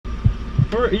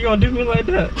You gonna do me like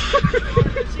that?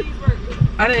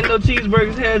 I didn't know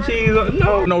cheeseburgers had cheese.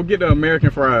 No. No, get the American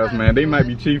fries, man. They might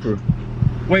be cheaper.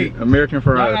 Wait, American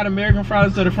fries. Y'all got American fries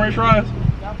instead of French fries?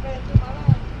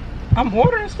 I'm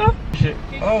ordering stuff. Shit.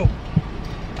 Oh.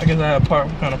 I guess I had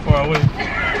parked kind of far away.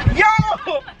 Yo!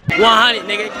 100,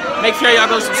 nigga. Make sure y'all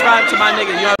go subscribe to my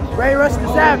nigga. Yo. Ray Rush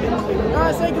the Savage. You know what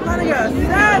I'm saying? Come on, nigga.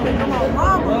 Savage. Come on,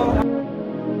 mama.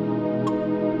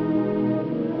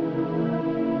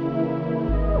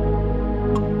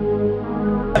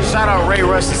 Shout out Ray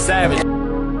Rush the Savage.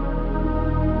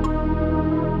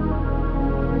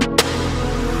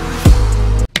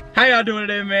 How y'all doing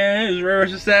today, man? It's Ray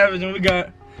Rush the Savage, and we got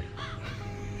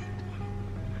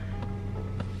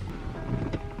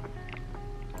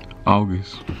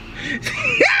August.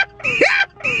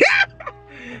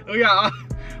 we got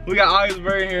August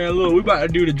Bird here, and look, we about to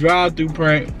do the drive-through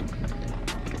prank.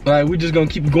 Like, we just gonna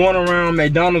keep going around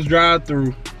McDonald's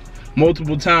drive-through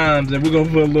multiple times, and we're gonna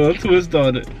put a little twist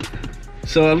on it.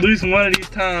 So at least one of these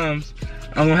times,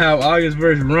 I'm gonna have August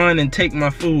Bird run and take my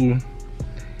food.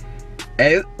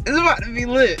 And it's about to be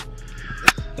lit.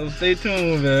 So stay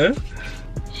tuned, man.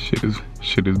 Shit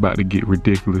is about to get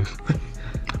ridiculous.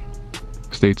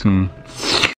 Stay tuned.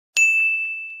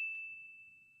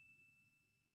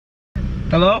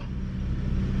 Hello?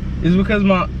 It's because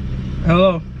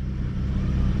hello?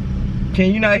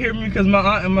 Can you not hear me because my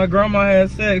aunt and my grandma had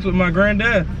sex with my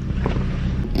granddad?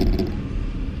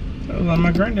 That was like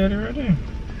my granddaddy right there.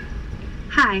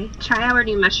 Hi, try our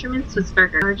new mushroom and Swiss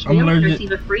burger. I'm allergic.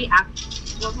 Receive a free app.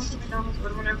 Welcome to McDonald's.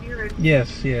 Order whenever you're ready.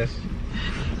 Yes, yes.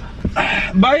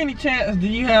 By any chance, do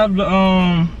you have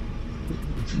the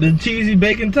cheesy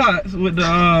bacon tots with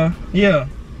the yeah?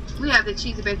 We have the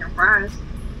cheesy bacon fries.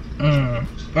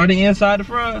 Are they inside the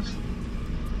fries?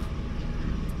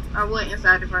 Or what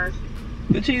inside the fries?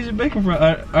 The cheesy bacon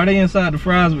fries. Are they inside the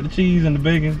fries with the cheese and the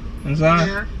bacon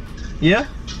inside? Yeah. Yeah?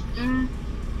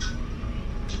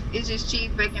 It's just cheese,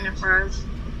 bacon, and fries.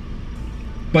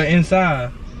 But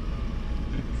inside?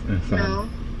 No.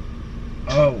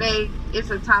 Oh. It's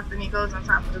a topping. It goes on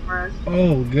top of the fries.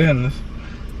 Oh goodness.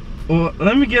 Well,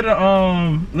 let me get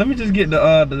a let me just get the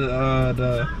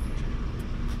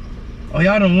oh,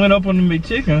 y'all done went up on the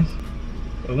McChickens.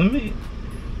 Well, let me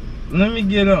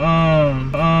get a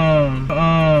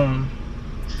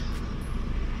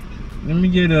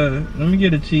let me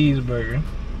get a cheeseburger.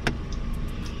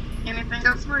 Anything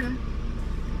else for you?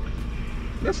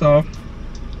 That's all.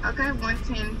 Okay,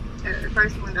 110 at the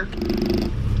first window.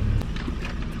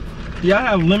 Y'all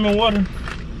have lemon water?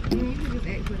 You can just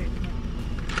add to it.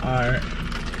 Alright.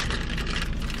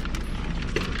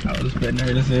 I was betting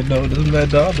her to say no, this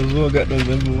McDonald's will got no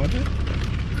lemon water.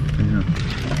 Yeah.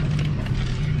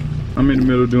 I'm in the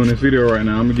middle of doing this video right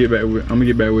now. I'm gonna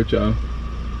get back with y'all.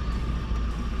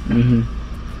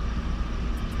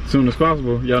 Soon as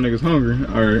possible. Y'all niggas hungry?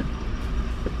 Alright.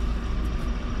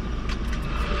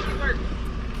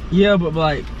 Yeah, but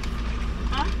like,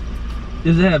 huh?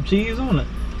 Does it have cheese on it?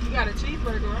 You got a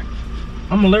cheeseburger, right?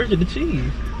 I'm allergic to cheese.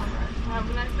 Alright. Have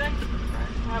a nice day.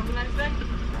 Have a nice day.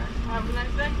 Have a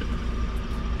nice day.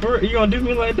 You gonna do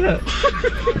me like that?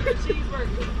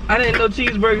 Cheeseburger. I didn't know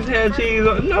cheeseburgers had cheese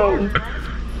on. No.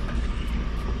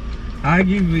 I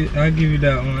give you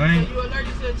that one. So you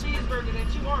allergic to a cheeseburger that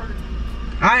you ordered?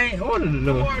 I ain't ordered it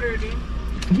though. Who ordered it?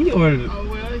 He ordered it. Oh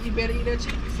well, you better eat that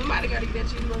cheese. Somebody gotta eat that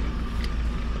cheeseburger.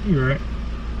 You right.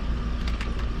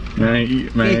 Man, I ain't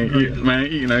eating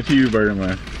that cheeseburger,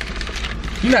 man.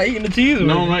 You not eating the cheeseburger?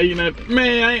 No, I'm not eating that.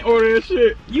 Man, I ain't ordering that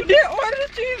shit. You did order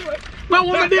the cheeseburger. I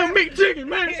want my damn big chicken,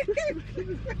 man.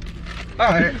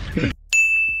 Alright.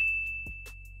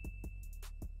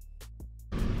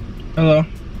 Hello.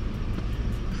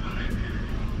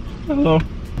 Hello.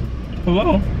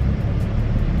 Hello.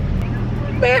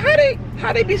 Man,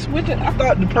 how they be switching? I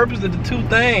thought the purpose of the two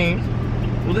things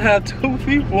was to have two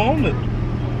people on it.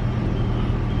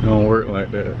 It don't work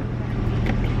like that.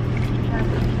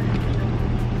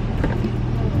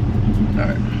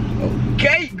 Alright.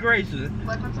 Okay, gracious.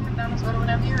 Welcome to McDonald's. Order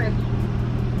whenever you're ready.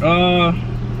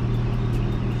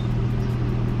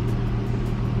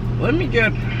 Let me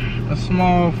get a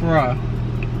small fry.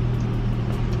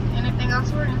 Anything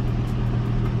else for you?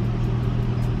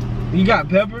 You got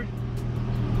pepper?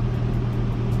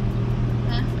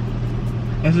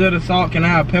 Instead of salt, can I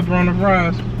have pepper on the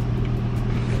fries?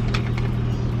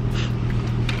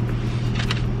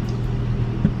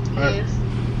 Yes.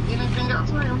 Anything else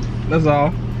for you? That's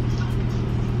all.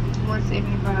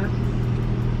 175.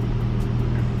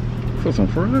 For some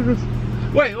fries?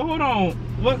 Wait, hold on.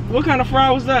 What kind of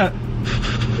fry was that?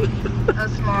 A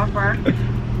small fry.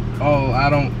 Oh,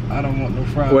 I don't want no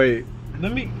fries. Wait,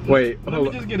 Let me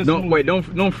just get a smoothie. Wait,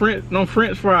 no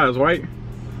French fries, right?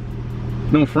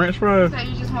 No French fries? So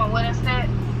you just want what instead?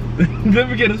 Let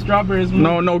me get a strawberry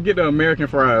smoothie. No, get the American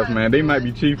fries, man. They might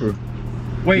be cheaper.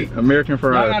 Wait, American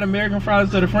fries. Y'all got American fries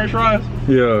instead of French fries?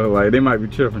 Yeah, like they might be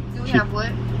chipping. Do we have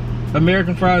what?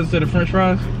 American fries instead of French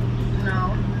fries?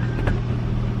 No.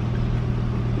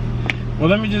 Well,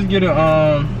 let me just get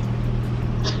a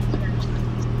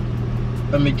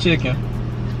McChicken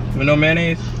with no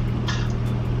mayonnaise.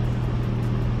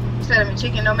 You said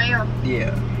McChicken, no mayo?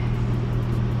 Yeah.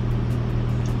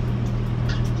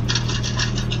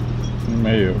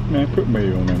 Mayo, man, put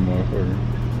mayo on that motherfucker.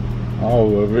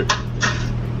 All of it.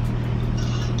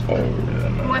 All of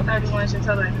it. 131 should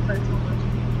tell like the first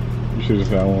one. You should have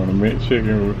said I want a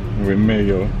McChicken with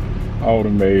mayo. All the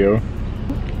mayo.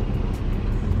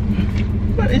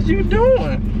 What is you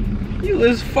doing? You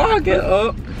is fogging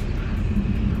up.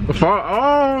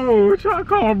 Oh, what y'all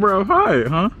calling bro hot,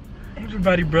 huh?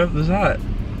 Everybody's breath is hot.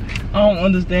 I don't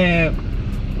understand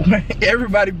why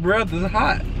everybody's breath is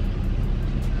hot.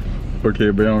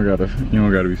 Okay, but you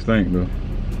don't gotta be stank though.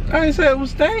 I ain't say it was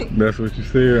stink. That's what you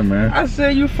said, man. I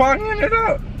said you fogging it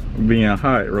up. Being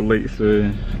hot relates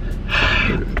to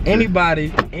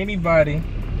anybody.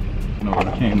 No, I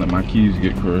can't let my keys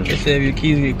get crushed. They said if your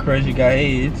keys get crushed, you got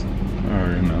AIDS. I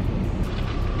already know.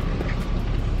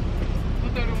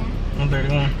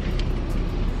 131.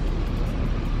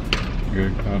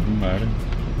 Good God almighty.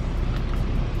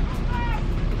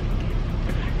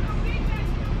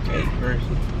 Hey,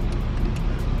 gracious.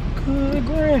 Good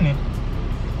granny.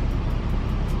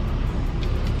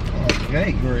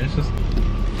 Okay, gracious.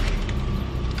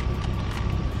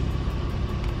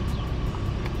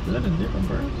 Is that a different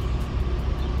bird?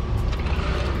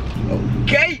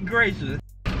 Okay, gracious.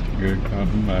 Good God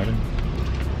almighty.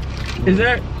 Is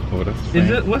that? Oh, that's the Is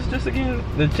same. it? What's this again?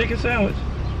 The chicken sandwich?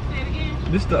 Say it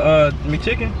again. This the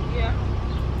McChicken? Yeah.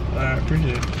 I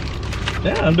appreciate it.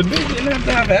 Damn, the bitch didn't have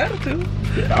to have attitude.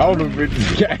 All the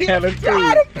bitches got attitude. All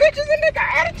the bitches in there got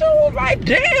attitude. Like,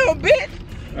 damn, bitch.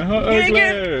 Her You ugly ain't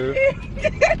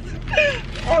ass.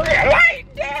 oh, yeah, like,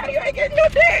 damn, you ain't getting no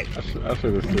dick. I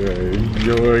should have said,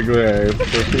 your ugly ass.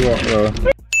 So she walked off.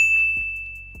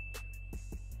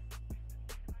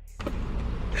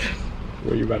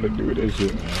 What you about to do with this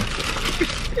shit, man?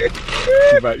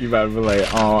 you about to be like,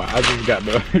 oh, I just got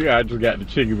the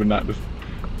chicken, but not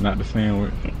the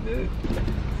sandwich.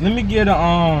 Let me get a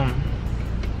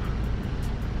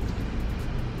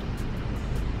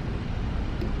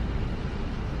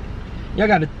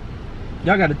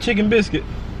Y'all got a chicken biscuit.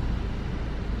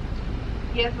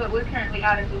 Yes, but we're currently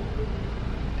out of food.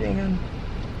 Dang.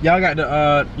 Y'all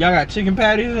got chicken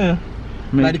patties and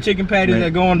like the chicken patties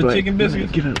that go on the chicken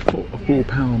biscuits. Get a full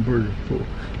pound burger.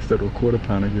 Instead of a quarter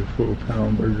pounder, get a full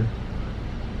pound burger.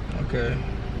 Okay.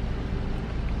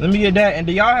 Let me get that. And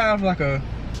do y'all have like a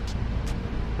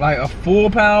full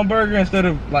pound burger instead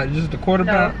of like just a quarter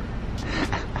pound?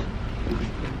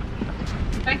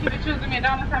 Thank you for choosing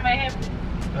McDonald's. I may have.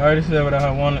 I already said what I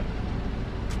wanted.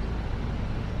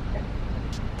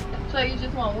 So you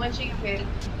just want one chicken patty?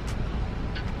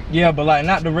 Yeah, but like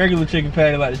not the regular chicken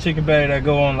patty, like the chicken patty that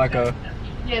go on like a.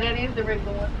 Yeah, that is the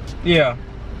regular one. Yeah.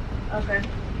 Okay.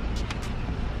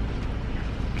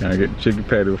 Can I get the chicken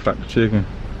patty without the chicken?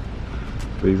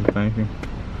 Please and thank you.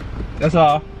 That's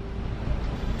all.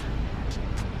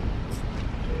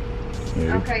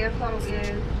 Yeah. Okay, your total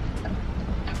is.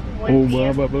 Oh, boy,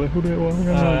 I'm about to be like, who that walking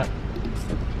on?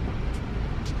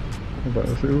 I'm about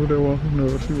to say, who that walking on?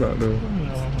 What she about to do?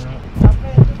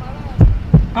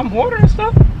 I'm ordering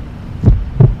stuff.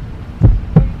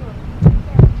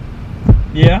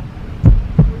 Yeah.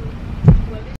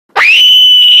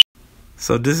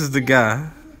 So this is the guy.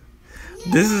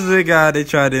 This is the guy they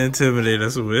tried to intimidate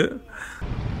us with.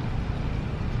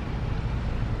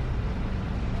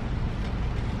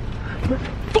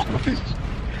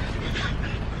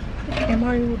 Am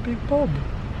I with Big Bubba?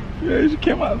 Yeah, she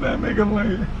came out that nigga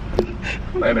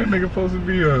like that nigga supposed to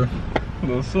be a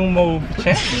little sumo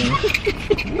champion.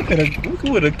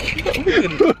 Who would have killed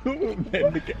that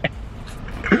nigga.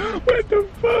 What the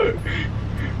fuck?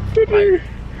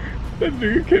 That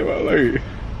nigga came out like.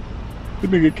 That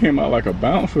nigga came out like a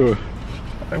bouncer.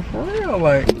 Like for real,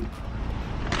 like.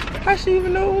 How she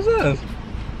even know it was us?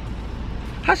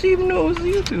 How she even know it was a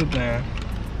YouTube thing?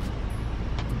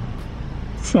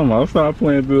 Somehow stop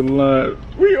playing through the line.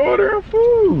 We order our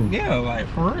food. Yeah, like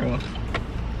for real.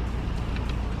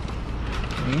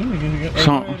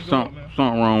 Something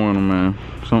wrong with him, man.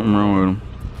 Something wrong with him.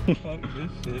 Fuck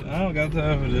this shit. I don't got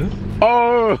time for this.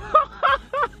 Oh!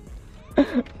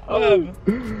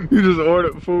 You just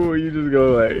ordered food, you just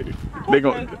go like, they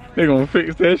gonna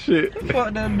fix that shit.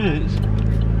 Fuck that bitch.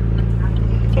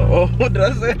 Oh, what did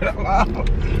I say that loud?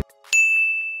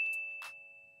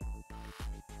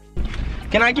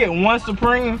 Can I get one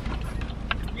Supreme?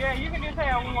 Yeah, you can just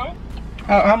have one.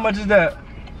 How much is that?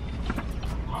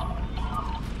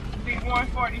 Be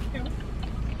 142.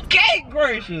 Cake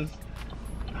gracious.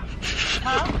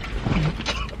 Huh?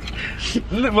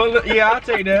 Well, yeah, I'll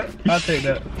take that. I'll take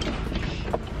that.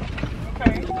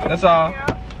 Okay. That's all.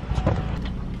 Yeah.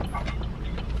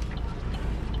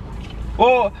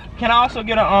 Well, can I also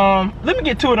get a let me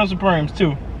get 2 of those Supremes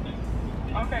too.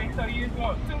 Okay, so you just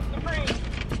want 2 Supremes?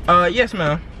 Yes,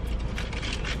 ma'am.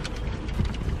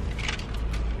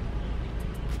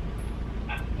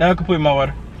 Now I can put in my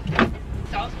water.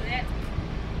 Sauce for that?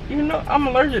 You know, I'm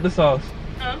allergic to sauce.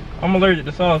 Huh? I'm allergic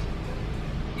to sauce.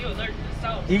 You allergic to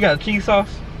sauce? You got cheese sauce?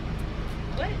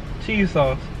 What? Cheese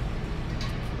sauce.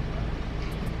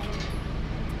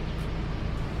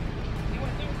 You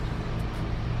want to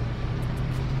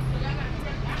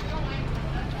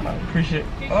do? I appreciate.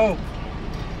 Oh,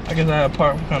 I guess I had to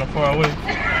park kind of far away.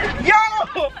 Yo!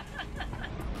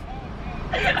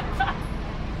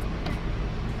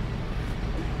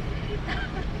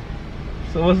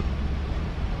 So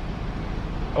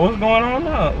what's going on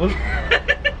now?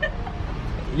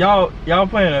 Y'all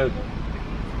playing a?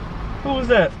 Who was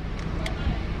that?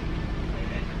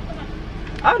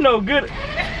 I know good.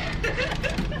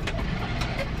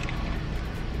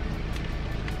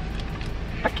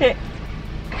 I can't.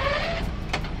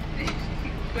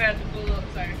 We have to pull up,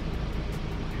 sorry.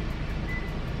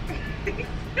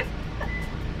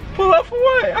 Pull up for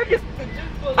what?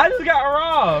 I just got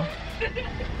robbed.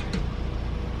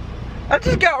 I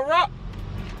just got robbed.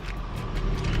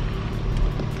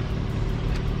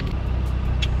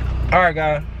 Alright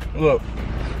guys, look.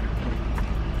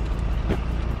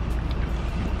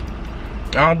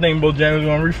 I don't think Bojangles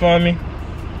gonna refund me.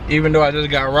 Even though I just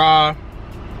got robbed.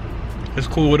 It's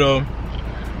cool though.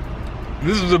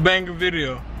 This was a banger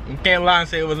video. You can't lie and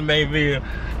say it was a banger video.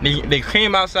 They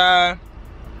came outside.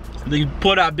 They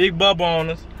put out big bubble on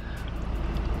us.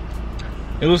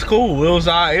 It was cool. It was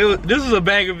alright. This is a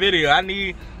banger video. I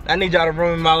need y'all to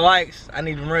run me my likes. I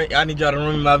need y'all to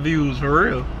run me my views for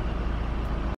real.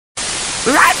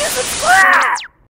 Like and subscribe!